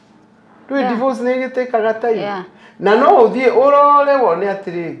do divorce ni gitekaga time na no uthie urore wone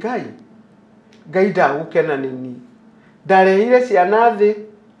atiri ngai ndagukena nini ndarehire ciana thi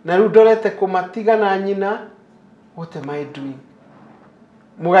na riu ndorete kumatiga na nyina what am I doing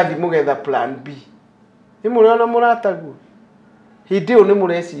mugathi mugetha plan B ni muriona murataguo hindi u ni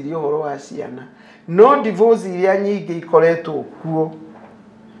mureciria uhoro wa ciana no divorce iria nyingi ikoretwo kuo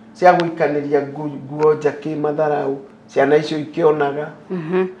cia guikaniria nguo njaki matharau ciana icio ikionaga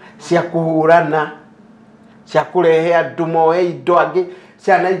cia kuhurana cia kurehe andu moe indo angi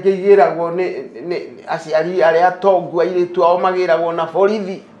ciana ingigiragwo ni aciari aria atongu airitu ao magiragwo na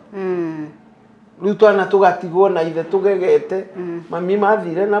borithi riu twana tugatigwo na ithe tugegete mami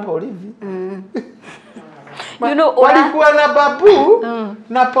mathire na borithi you know walikuwa na babu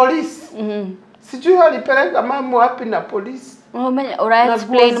na polisi sijui walipeleka mamu wapi na polisi umenya ura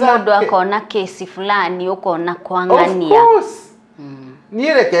explain mundu akona kesi fulani ukona kwangania of course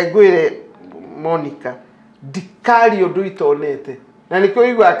nireke ngwire Monica dikari undu itonete na nikyo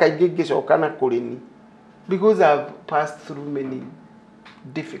igwa akaingi ngicokana kurini because I've passed through many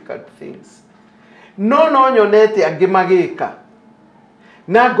difficult things no nyonete angĩ magĩka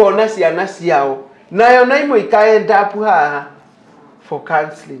na ngona ciana ciao nayo na imwe ikaenda up haha for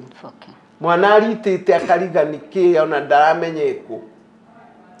counseling. Okay. Mwana aritĩte akariga nĩkĩ ona ndaramenyeko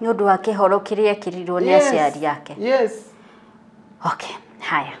Nĩ ũndũ wa kĩhoro kĩrĩa kĩrirwo nĩ aciari yake. Yes. Okay,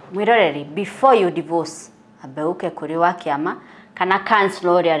 haya. Mwĩroreri, before you divorce, ambe ũke kũrĩ wa kĩama kana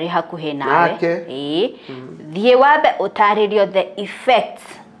counselor ũrĩa arĩ hakuhĩ nawe. Thiĩ wambe ũtarĩrio the effects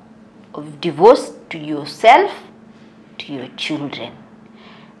of divorce to yourself, to your children.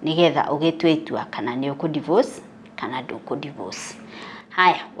 Nigetha ũgĩtue itua kana nĩ ũkũ-divorce kana ndũkũ-divorce.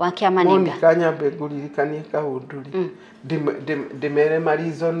 Haya, wa kĩama nĩnga. Monica nyambe ngũririkanie kaũndũ ndĩmere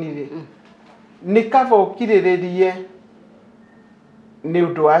marizonire. Nĩ kaba ũkirĩrĩrie nĩ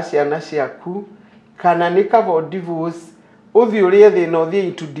ũndũ wa ciana ciaku kana nĩ kaba divorce ũthiĩ ũrĩe thĩna ũthiĩ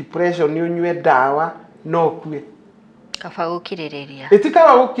into depression ũnyue ndawa no kue. Kaba gũkirĩrĩria.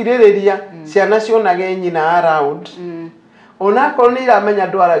 Ĩtikaba gũkirĩrĩria ciana cionage nyina around. Onakorwo nĩ iramenya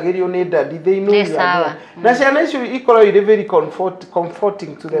ndwaragĩrio nĩ dadi thĩinĩ wa na ciana icio ikorwo irĩ very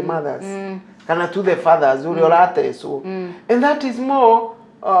comforting to the mothers kana to the fathers ũrĩa ũratecwo, and that is more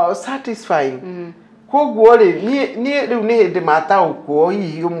satisfying. Koguo rĩ niĩ rĩu nĩ hĩndĩ mataũkwo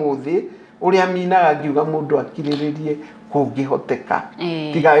hihi ũmũthĩ ũrĩa minaga ngiuga mũndũ akirĩrĩrie kũngĩhoteka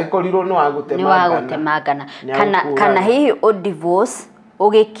tiga gĩkorirwo nĩ wa gũtemangana kana hihi divorce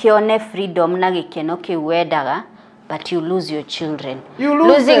ũgĩkĩone freedom na gĩkeno kĩu wendaga, but you lose your children.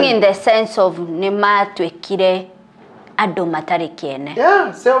 Losing in the sense of nĩ matuĩkire andũ matarĩ kĩene.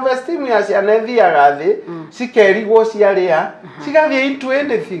 Yeah, self esteem ya ciana ithiaga thĩ cikerigwo ciarĩa cigathiĩ into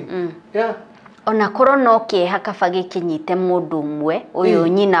anything. Yeah. Ona korwo no kĩeha kaba gĩkinyite mũndũ ũmwe ũyũ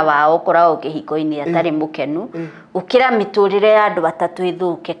nyina wao koragwo kĩhiko-inĩ atarĩ mũkenu ũkĩra mĩtũrĩre ya andũ atatũ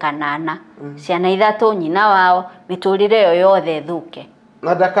ĩthũke kanana ciana ithatũ nyina wao mĩtũrĩre yo yothe ĩthũke.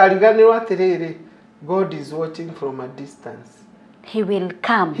 Na ndakariganĩrwo atĩrĩrĩ, God is watching from a distance. He will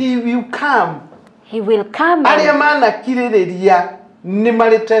come. He will come. He will come. Arĩa manakirĩrĩria nĩ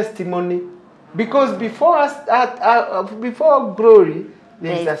marĩ testimony, because before glory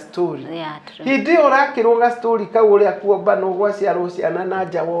there is a story. Yeah, true. Hĩndĩ ũrakĩrwo ga story kau ũrĩa kuomba no gwaciarwo ciana na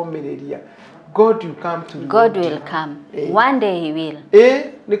nja womĩrĩria. God will come to you. God will come. One day he will.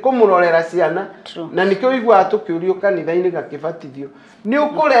 Nĩ kũmũrorera ciana. True. Na nĩkĩo ũiguaga tũkĩũrio kanitha-inĩ gakĩbatithio. Nĩ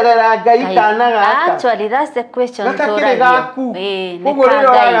ũkũrerera Ngai kana gaka. Actually, that's the question. Gakakĩrĩ gaku. Ũguo rĩrĩa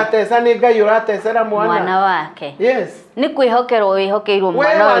ũragatesa nĩ Ngai ũratecera mwana wake. Yes. Nĩ kwĩhokerwo wĩhokeirwo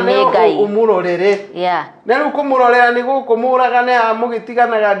mwana ũyũ nĩ Ngai. Ũmũrorere. Yeah. Na rĩu kũmũrorera nĩ gũkũ mũragane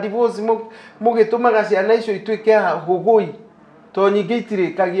mũgĩtiganaga divorce mũgĩtũmaga ciana icio ituĩke hũgũi. To nyingĩ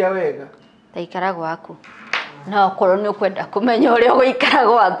itirĩkagia wega. Taikara gwaku. No korwo nĩ ũkwenda kũmenya ũrĩa ũgũikara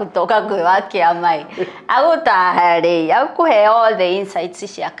gwaku toka kwĩ wa kĩama agũtaharĩ akũhe all the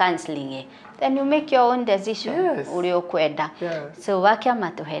insights cia counseling, then you make your own decision ũrĩa ũkwenda. So wa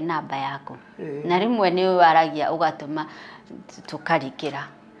kĩama tũhe namba yaku na rĩmwe nĩ waragia ũgatũma tũkarikĩra.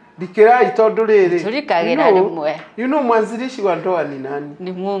 Ndikirai tondu riri. Turikagira rimwe. You know mwanzilishi wa ndoa ni nani?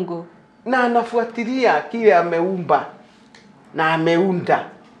 Ni Mungu. Na anafuatilia kile ameumba na ameunda.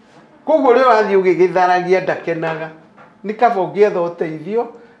 Koguo leo athi ugigitharagia ndakenaga. Nikaba ũngĩetha ũteithio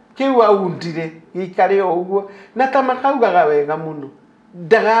kiu aundire gĩikare o ũguo na ta makaugaga wega muno.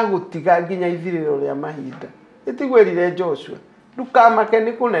 Ndagagũtiga nginya ithirĩro rĩa mahinda. Itigwĩrire Joshua. Ndukamake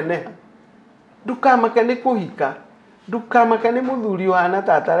nĩ kũneneha. Ndukamake nĩ kũhika. Ndukamake nĩ mũthuri wahana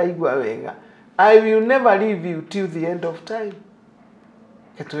tata araigua wega. I will never leave you till the end of time.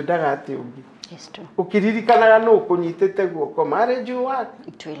 Ketwendaga atĩ ũngĩ. Yes, true. Ukiririkanaga no kunyitete guoko. Marriage will work.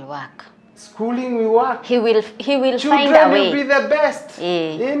 It will work. Schooling will work. He will Children find a way. will be the best.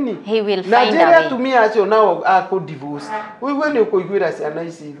 He will find a way. Nigeria tumia acio nao ako divorce. Uigwe ni ukuiguira ciana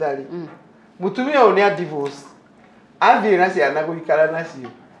ici ithari. Mutumia ũyũ nĩ divorce. Athiĩ na ciana gũikara nacio.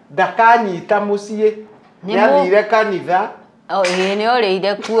 Ndakanyita mũciĩ. Nĩ athire kanitha. Nĩ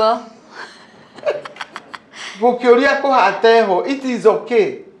orĩire kuo. Gũkĩũria kũhate ho. It is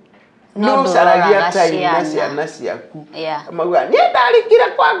okay. No caragia time na ciana ciaku. Amauga nĩ ndarikire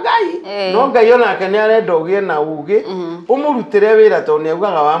kwa Ngai. No Ngai onake nĩ arenda ũgĩe na ũgĩ. Ũmũrutĩre wĩra tondũ nĩ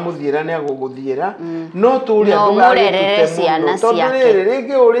augaga wa mũthiĩra nĩ agũgũthiĩra. No tũrĩa ndũgarĩtute mũno. Tondũ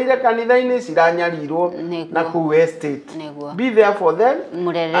rĩngĩ ũrĩire kanitha-inĩ ciranyarirwo na kũu estate. Be there for them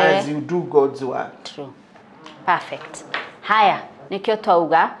as you do God's work. True. Perfect. Haya, nĩkĩo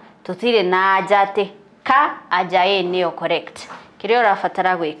twauga tũtirĩ na anja atĩ ka anja nĩyo correct. Kĩrĩa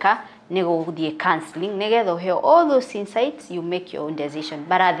ũrabatara gwĩka nĩ gũthiĩ counseling nĩgetha ũheo all those insights, you make your own decision,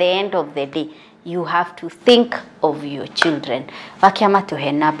 but at the end of the day you have to think of your children. Wakĩama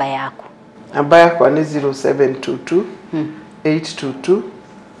tũhe namba yaku. Namba yakwa nĩ 0722 822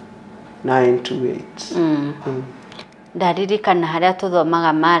 928. Ndaririkana haria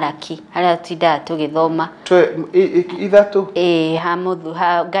tuthomaga Maraki haria tindaga tugithoma ithatu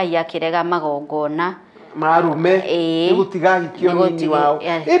ha Ngai akirega magongona marume ni gutigahikio nini wao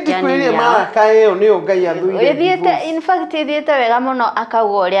indi kwirie Maraka iyo ni Ngai athuire in fact ithiete wega muno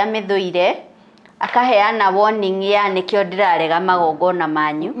akauga uria mithuire akaheana warning ya nikio ndirarega magongona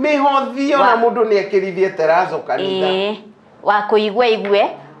manyu mihothio na mundu ni akirithie terazo kanitha wa kuigwa igwe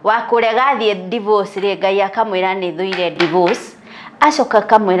wa kurega thie divorce ri Ngai akamwira ni thuire divorce acoka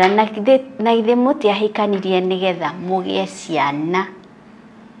kamwira na ithe muti ahikanirie nigetha mugie ciana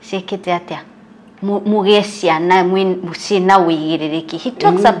cikite atia mugie ciana mucina wigiririki. He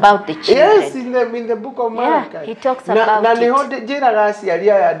talks about the children. Yes, in the book of Malachi. Yeah, he talks about na niho njiraga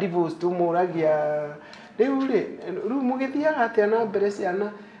aciaria ya divorce tumuragia riu mugithiaga atia na mbere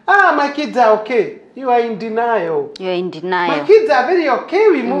ciana. My kids are okay. You are in denial. You're in denial. My kids are very okay.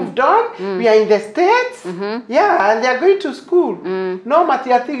 We moved on. We are in the States. Yeah, and they are going to school. No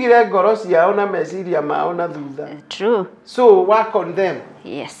matiatigire ngoro ciao na meciria mao na thutha. True. So work on them.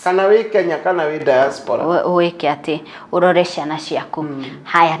 Yes. Kana we Kenya kana we diaspora. Weke ati urore ciana ciaku.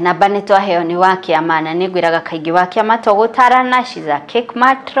 Haya, namba ni twaheo ni wa kiama na nigwiraga kaingi wa kiama tugutarana. She's a cake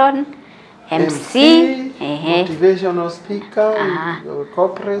matron. MC, motivational speaker,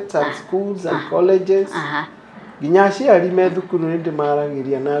 corporates and schools and colleges. Ginya aciari me thukuru ni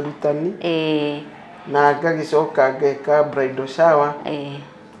ndimaragiria na arutani. Na ngagicoka ngeka bridal shower.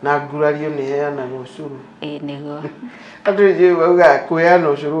 Na ngurario ni heana ucuru. Nigo. Andu je uga kuheana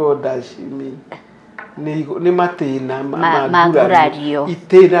ucuru o dashimi. Ni matina magurario.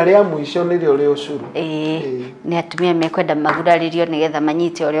 Itena ria mwisho ni rio ri ucuru. Ni atumia mekwenda maguraririo nigetha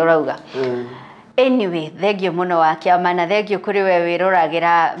manyite uria urauga. Anyway, thengio muno wa kiama na thengio kuri we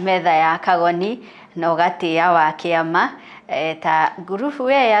wiruragira metha ya Kagoni na ugatia wa kiama ta gurufu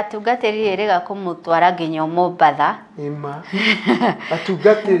we yatungatiri iriga kumutwara nginya Mombatha ima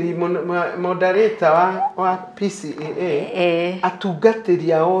atungatiri moderator wa PCAA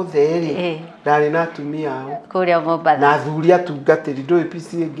atungatiri othe ri ndari na atumia ao kuria Mombatha na thuri atungatiri ndoi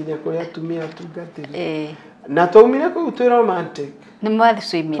PCA nginya kuria atumia atungatiri na twaumire ku twi romantic ni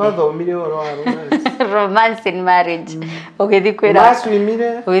mwathimire twathomire oro wa romance romance in marriage ugithi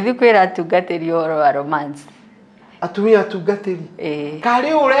kwira atungatiri oro wa romance atumia atungatiri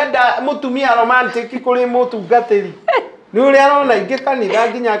kari urenda mutumia romantic kuri mutungatiri ni uri arona ingi kanitha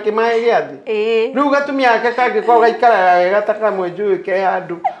nginya akimahe giathi riu gatumia ake kangi ko gaikara wega takamwenjui ke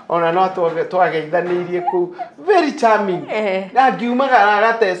handu ona no twageithanirie ku very charming na ngiumaga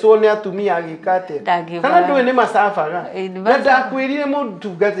agatecwo ni atumia agikate kana ndui ni macabaga na ndakwirire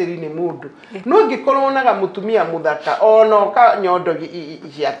mutungatiri ni mundu no ngikorwo naga mutumia muthaka ona ka nyondo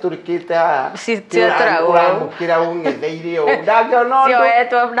ciaturikite ha uramukira ungetheire o ndangiona ndu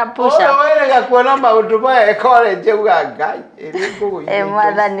cio na pusha werega kuona maundu maya college uga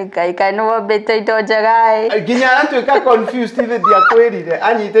mwathani Ngai no wombete indo njega nginya atuika confused ithe ndiakwirire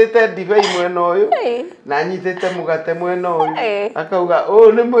anyitete ndibei mwena uyu na anyitete mugate mwena uyu akauga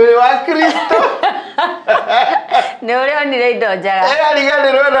ni mwiri wa Kristo ni uri onire indo njega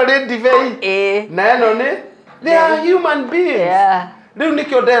ariganirwo ino ni ndibei na ino ni they are human beings. Riu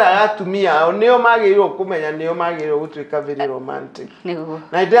nikio nderaga atumia ao nio magirwo kumenya nio magirwo gutuika very romantic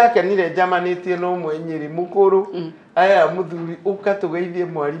na ndakenire njamanitie no mwenyiri mukuru aya muthuri uka tugeithie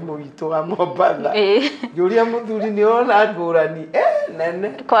mwarimu witu wa Mombatha ngiuria muthuri ni ona ngurani nene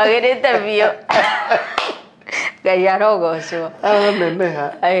kwagirite bio Ngai arogocwo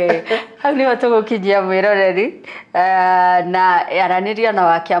neneha hau niho tugukijia mwiroreri na yaranirio na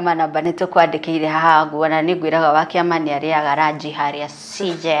wakiama namba ni tukwandikiire haha nguona ni ngwiraga wakiama ni ariaga ranji haria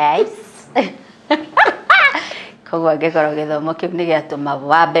CJs kogwa ngekoro githomo kiu ni giatuma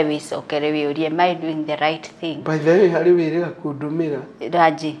wambe wicokere wiurie am I doing the right thing. By the way hari wiriga kundumira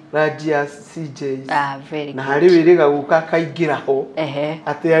ranji ya CJs very good na hari wiriga guka kaingira ho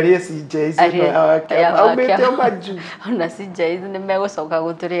ati ari CJs aumite maju ona CJs ni megucoka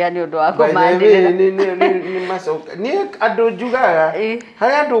guturia ni undu wa kumandirira ni macoka ni andu njugaga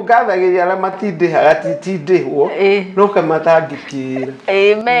hari andu ngathagiria ala matindihaga titindihwo no kamatangikira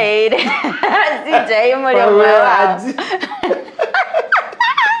meire CJ muri mwa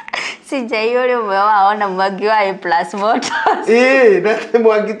CJ uri mwe waona mwangi wa A+ Motors na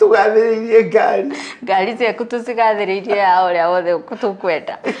mwangi tugathiririe ngari cia kutucigathiririe uria wothe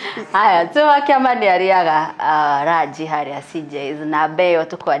kutukwenda haya tuwakiama ni ariaga ranji haria CJs na mbeo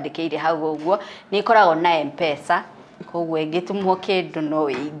tukwandikiire hau uguo ni ikoragwo na M-Pesa koguo ingitumwo kindu no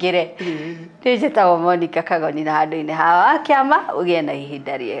ingire ndijetago Monica Kagoni na handu-ini ha wakiama ugie na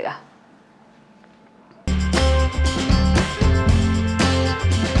ihinda riega.